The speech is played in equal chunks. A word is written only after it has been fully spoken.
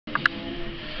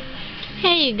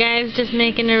Hey you guys, just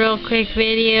making a real quick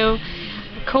video.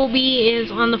 Kobe is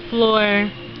on the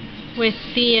floor with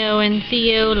Theo, and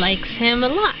Theo likes him a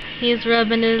lot. He's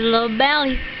rubbing his little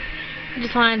belly. I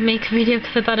just wanted to make a video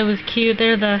because I thought it was cute.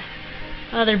 They're the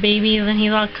other babies and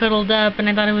he's all cuddled up and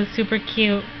I thought it was super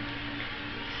cute.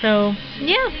 So,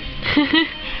 yeah.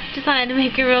 Just wanted to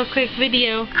make a real quick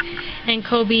video. And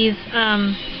Kobe's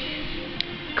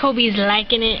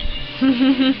liking it.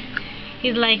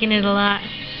 He's liking it a lot.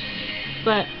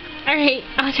 But, alright,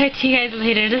 I'll talk to you guys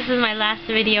later. This is my last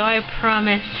video, I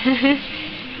promise.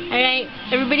 Alright,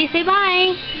 everybody say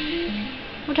bye.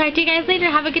 We'll talk to you guys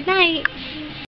later. Have a good night.